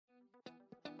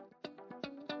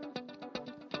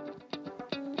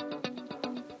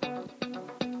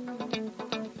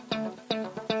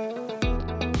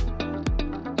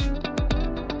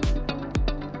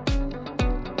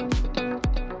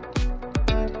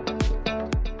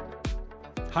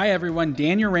Hi everyone,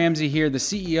 Daniel Ramsey here, the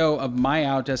CEO of My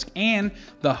Outdesk and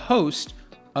the host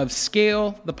of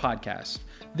Scale the Podcast.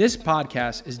 This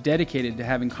podcast is dedicated to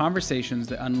having conversations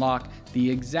that unlock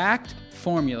the exact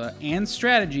formula and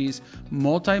strategies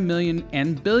multi-million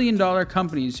and billion-dollar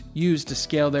companies use to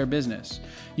scale their business.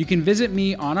 You can visit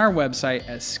me on our website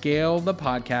at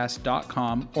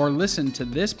scalethepodcast.com or listen to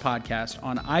this podcast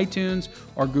on iTunes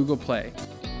or Google Play.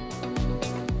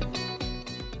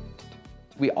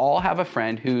 We all have a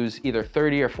friend who's either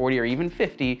 30 or 40 or even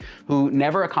 50 who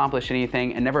never accomplished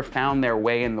anything and never found their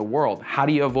way in the world. How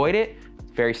do you avoid it?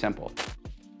 Very simple.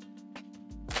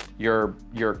 Your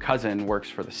cousin works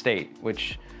for the state,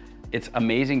 which it's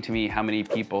amazing to me how many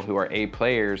people who are A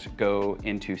players go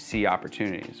into C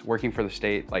opportunities. Working for the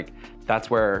state, like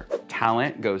that's where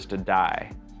talent goes to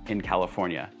die in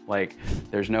California. Like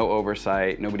there's no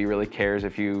oversight. Nobody really cares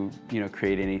if you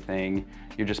create anything.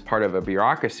 You're just part of a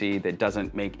bureaucracy that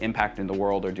doesn't make impact in the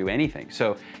world or do anything.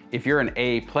 So if you're an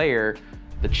A player,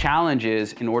 the challenge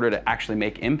is in order to actually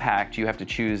make impact, you have to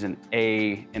choose an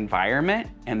A environment,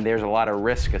 and there's a lot of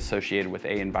risk associated with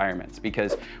A environments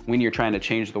because when you're trying to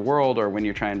change the world or when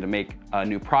you're trying to make a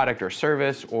new product or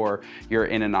service or you're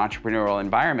in an entrepreneurial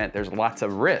environment, there's lots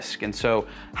of risk. And so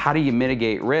how do you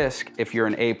mitigate risk if you're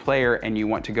an A player and you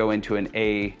want to go into an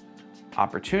A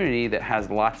opportunity that has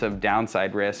lots of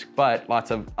downside risk, but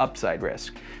lots of upside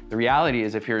risk? The reality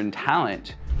is if you're in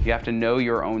talent, you have to know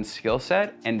your own skill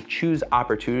set and choose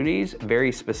opportunities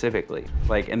very specifically.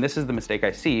 And this is the mistake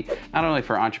I see, not only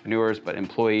for entrepreneurs, but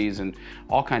employees and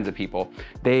all kinds of people.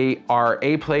 They are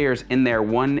A players in their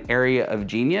one area of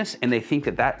genius, and they think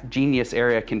that that genius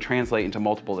area can translate into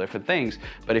multiple different things.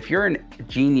 But if you're a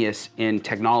genius in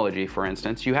technology, for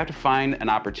instance, you have to find an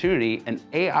opportunity, an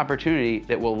A opportunity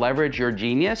that will leverage your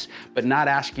genius, but not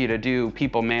ask you to do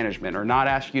people management or not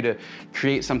ask you to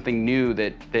create something new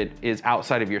that is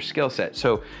outside of your skill set.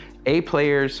 So A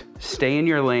players, stay in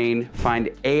your lane, find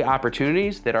A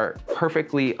opportunities that are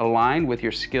perfectly aligned with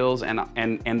your skills and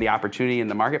the opportunity in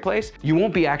the marketplace. You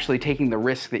won't be actually taking the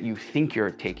risk that you think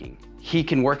you're taking. He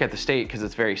can work at the state because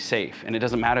it's very safe, and it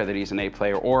doesn't matter that he's an A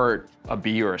player or a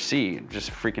B or a C, it just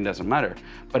freaking doesn't matter.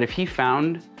 But if he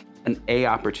found an A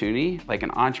opportunity, like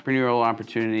an entrepreneurial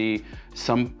opportunity,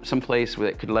 some place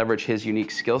that could leverage his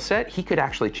unique skill set, he could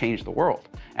actually change the world.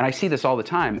 And I see this all the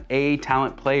time. A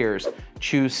talent players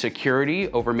choose security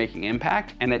over making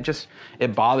impact, and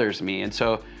it bothers me. And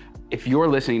so if you're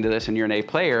listening to this and you're an A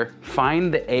player,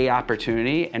 find the A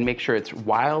opportunity and make sure it's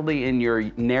wildly in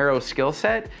your narrow skill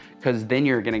set, because then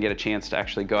you're gonna get a chance to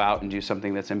actually go out and do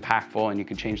something that's impactful and you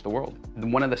can change the world.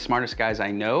 One of the smartest guys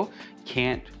I know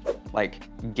can't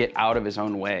get out of his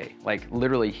own way.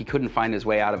 Literally, he couldn't find his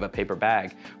way out of a paper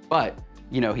bag, but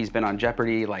he's been on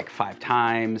Jeopardy 5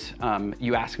 times.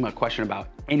 You ask him a question about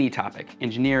any topic,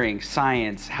 engineering,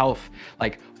 science, health,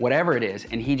 whatever it is,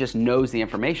 and he just knows the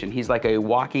information. He's like a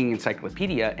walking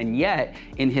encyclopedia, and yet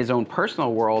in his own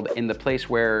personal world, in the place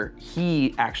where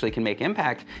he actually can make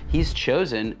impact, he's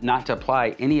chosen not to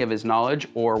apply any of his knowledge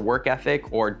or work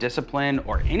ethic or discipline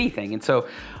or anything. And so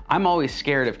I'm always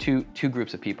scared of two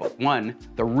groups of people. One,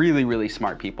 the really, really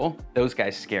smart people. Those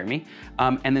guys scare me.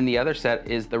 And then the other set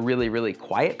is the really, really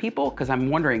quiet people, because I'm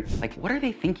wondering, what are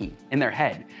they thinking in their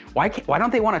head? Why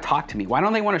don't they want to talk to me? Why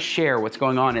don't they want to share what's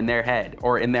going on in their head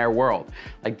or in their world?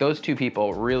 Those two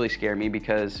people really scare me,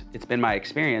 because it's been my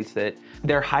experience that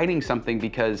they're hiding something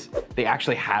because they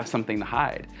actually have something to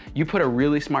hide. You put a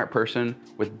really smart person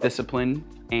with discipline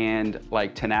and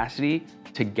tenacity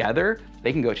together,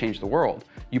 they can go change the world.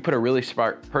 You put a really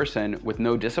smart person with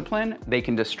no discipline, they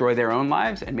can destroy their own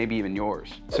lives and maybe even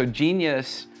yours. So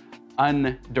genius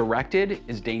undirected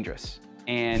is dangerous.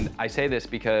 And I say this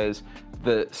because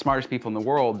the smartest people in the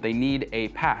world, they need a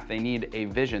path, they need a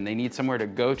vision, they need somewhere to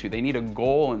go to, they need a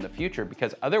goal in the future,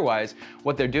 because otherwise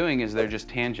what they're doing is they're just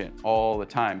tangent all the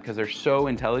time, because they're so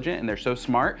intelligent and they're so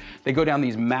smart. They go down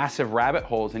these massive rabbit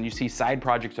holes and you see side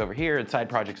projects over here and side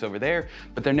projects over there,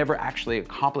 but they're never actually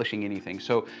accomplishing anything.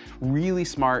 So really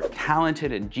smart,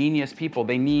 talented, and genius people,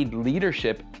 they need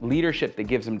leadership that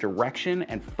gives them direction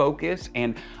and focus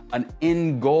and an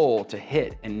end goal to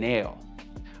hit and nail.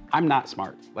 I'm not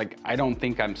smart. I don't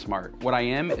think I'm smart. What I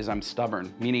am is I'm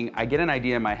stubborn, meaning I get an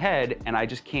idea in my head and I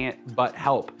just can't but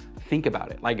help think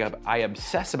about it. I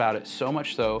obsess about it so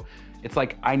much so It's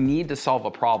like I need to solve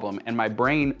a problem, and my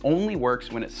brain only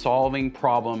works when it's solving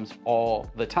problems all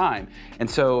the time. And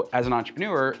so as an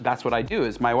entrepreneur, that's what I do.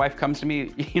 Is my wife comes to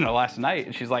me, last night,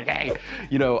 and she's like, hey,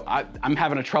 I'm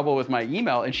having a trouble with my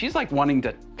email, and she's like wanting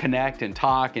to connect and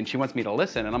talk, and she wants me to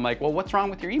listen. And I'm like, well, what's wrong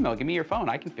with your email? Give me your phone,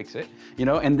 I can fix it.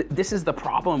 And this is the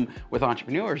problem with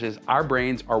entrepreneurs, is our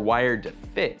brains are wired to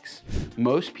fix.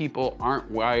 Most people aren't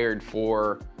wired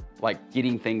for like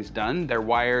getting things done. They're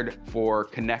wired for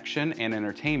connection and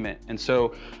entertainment. And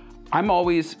so I'm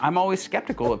always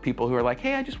skeptical of people who are like,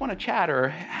 hey, I just want to chat, or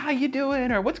how you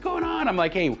doing, or what's going on? I'm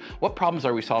like, hey, what problems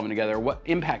are we solving together? What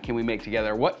impact can we make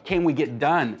together? What can we get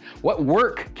done? What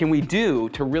work can we do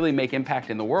to really make impact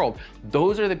in the world?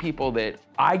 Those are the people that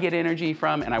I get energy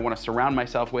from and I want to surround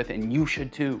myself with, and you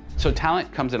should too. So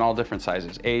talent comes in all different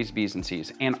sizes, A's, B's, and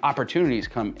C's, and opportunities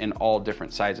come in all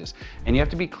different sizes. And you have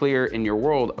to be clear in your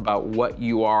world about what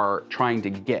you are trying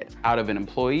to get out of an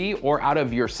employee or out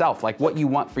of yourself, like what you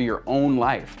want for your own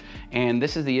life. And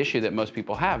this is the issue that most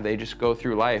people have. They just go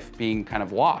through life being kind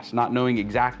of lost, not knowing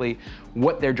exactly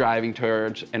what they're driving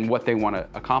towards and what they want to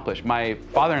accomplish. My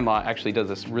father-in-law actually does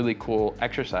this really cool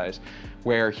exercise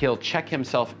where he'll check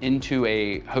himself into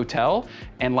a hotel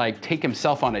and like take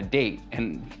himself on a date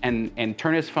and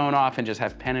turn his phone off and just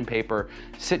have pen and paper,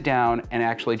 sit down and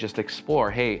actually just explore,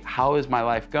 hey, how is my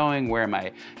life going? Where am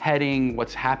I heading?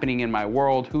 What's happening in my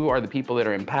world? Who are the people that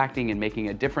are impacting and making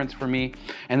a difference for me?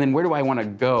 And then where do I want to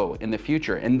go in the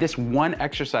future? And this one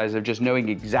exercise of just knowing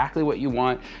exactly what you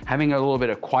want, having a little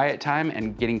bit of quiet time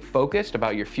and getting focused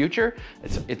about your future,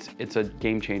 it's a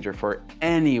game changer for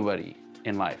anybody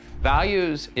in life.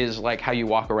 Values is like how you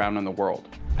walk around in the world.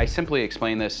 I simply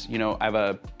explain this, I have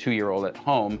a 2-year-old at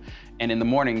home, and in the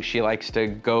morning she likes to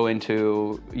go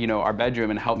into, our bedroom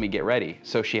and help me get ready.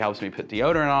 So she helps me put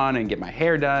deodorant on and get my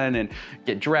hair done and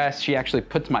get dressed. She actually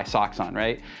puts my socks on,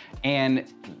 right? And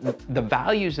the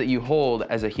values that you hold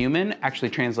as a human actually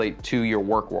translate to your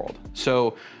work world.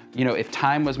 So, if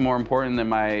time was more important than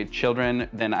my children,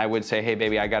 then I would say, hey,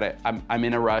 baby, I'm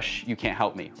in a rush, you can't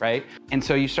help me, right? And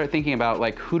so you start thinking about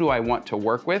like, who do I want to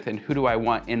work with and who do I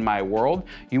want in my world?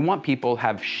 You want people to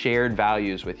have shared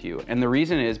values with you. And the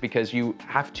reason is because you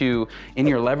have to, in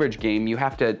your leverage game, you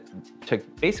have to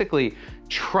basically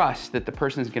trust that the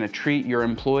person is going to treat your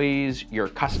employees, your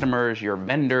customers, your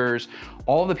vendors,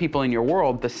 all the people in your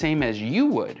world the same as you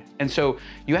would. And so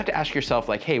you have to ask yourself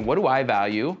like, hey, what do I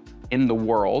value in the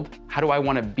world? How do I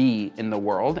want to be in the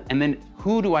world? And then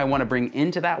who do I want to bring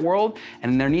into that world?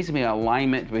 And there needs to be an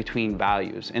alignment between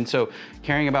values. And so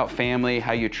caring about family,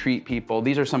 how you treat people,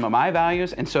 these are some of my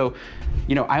values. And so,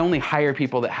 I only hire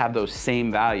people that have those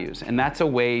same values. And that's a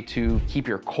way to keep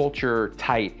your culture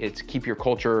tight. It's keep your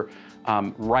culture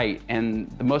right. And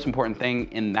the most important thing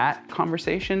in that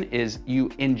conversation is you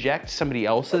inject somebody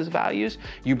else's values.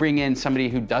 You bring in somebody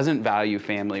who doesn't value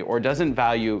family or doesn't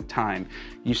value time.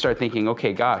 You start thinking,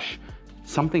 okay, gosh,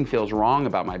 something feels wrong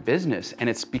about my business. And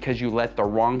it's because you let the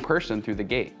wrong person through the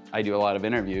gate. I do a lot of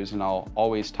interviews and I'll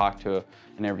always talk to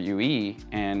an interviewee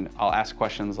and I'll ask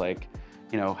questions like,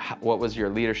 what was your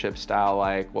leadership style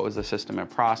like? What was the system and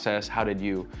process? How did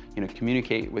you,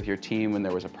 communicate with your team when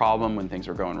there was a problem, when things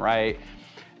were going right?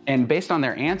 And based on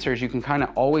their answers, you can kind of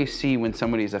always see when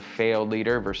somebody's a failed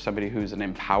leader versus somebody who's an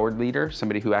empowered leader,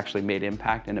 somebody who actually made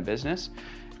impact in a business.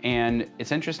 And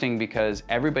it's interesting because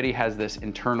everybody has this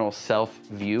internal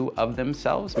self-view of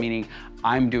themselves, meaning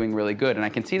I'm doing really good. And I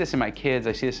can see this in my kids,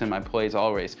 I see this in my employees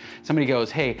always. Somebody goes,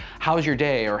 hey, how's your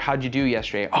day? Or how'd you do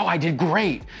yesterday? Oh, I did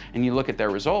great. And you look at their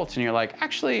results and you're like,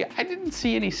 actually, I didn't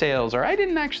see any sales, or I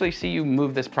didn't actually see you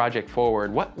move this project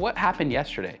forward. What happened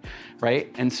yesterday,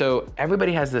 right? And so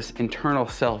everybody has this internal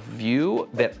self-view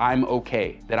that I'm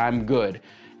okay, that I'm good.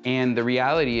 And the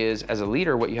reality is, as a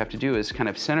leader, what you have to do is kind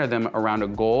of center them around a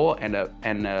goal and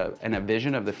a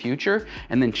vision of the future,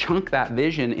 and then chunk that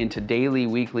vision into daily,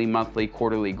 weekly, monthly,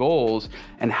 quarterly goals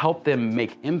and help them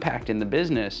make impact in the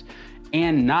business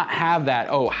and not have that,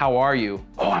 oh, how are you?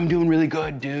 Oh, I'm doing really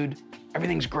good, dude.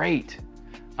 Everything's great.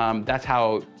 That's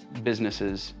how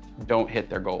businesses don't hit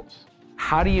their goals.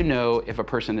 How do you know if a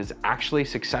person is actually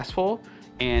successful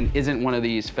and isn't one of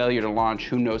these failure to launch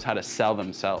who knows how to sell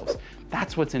themselves?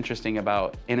 That's what's interesting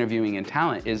about interviewing and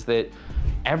talent, is that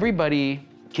everybody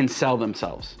can sell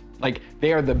themselves. Like,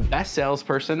 they are the best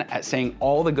salesperson at saying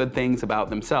all the good things about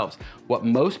themselves. What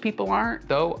most people aren't,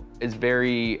 though, is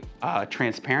very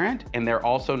transparent, and they're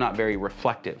also not very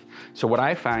reflective. So what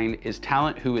I find is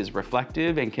talent who is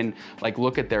reflective and can like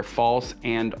look at their faults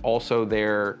and also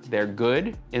their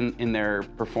good in their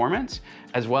performance,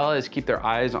 as well as keep their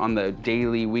eyes on the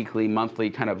daily, weekly, monthly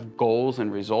kind of goals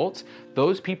and results.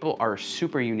 Those people are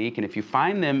super unique, and if you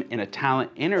find them in a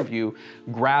talent interview,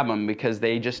 grab them, because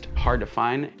they just hard to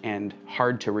find and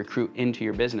hard to recruit into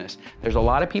your business. There's a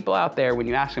lot of people out there, when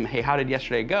you ask them, hey, how did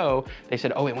yesterday go? They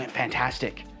said, oh, it went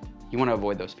fantastic. You want to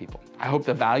avoid those people. I hope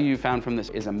the value you found from this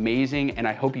is amazing, and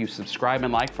I hope you subscribe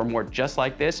and like for more just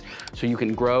like this so you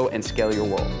can grow and scale your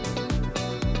world.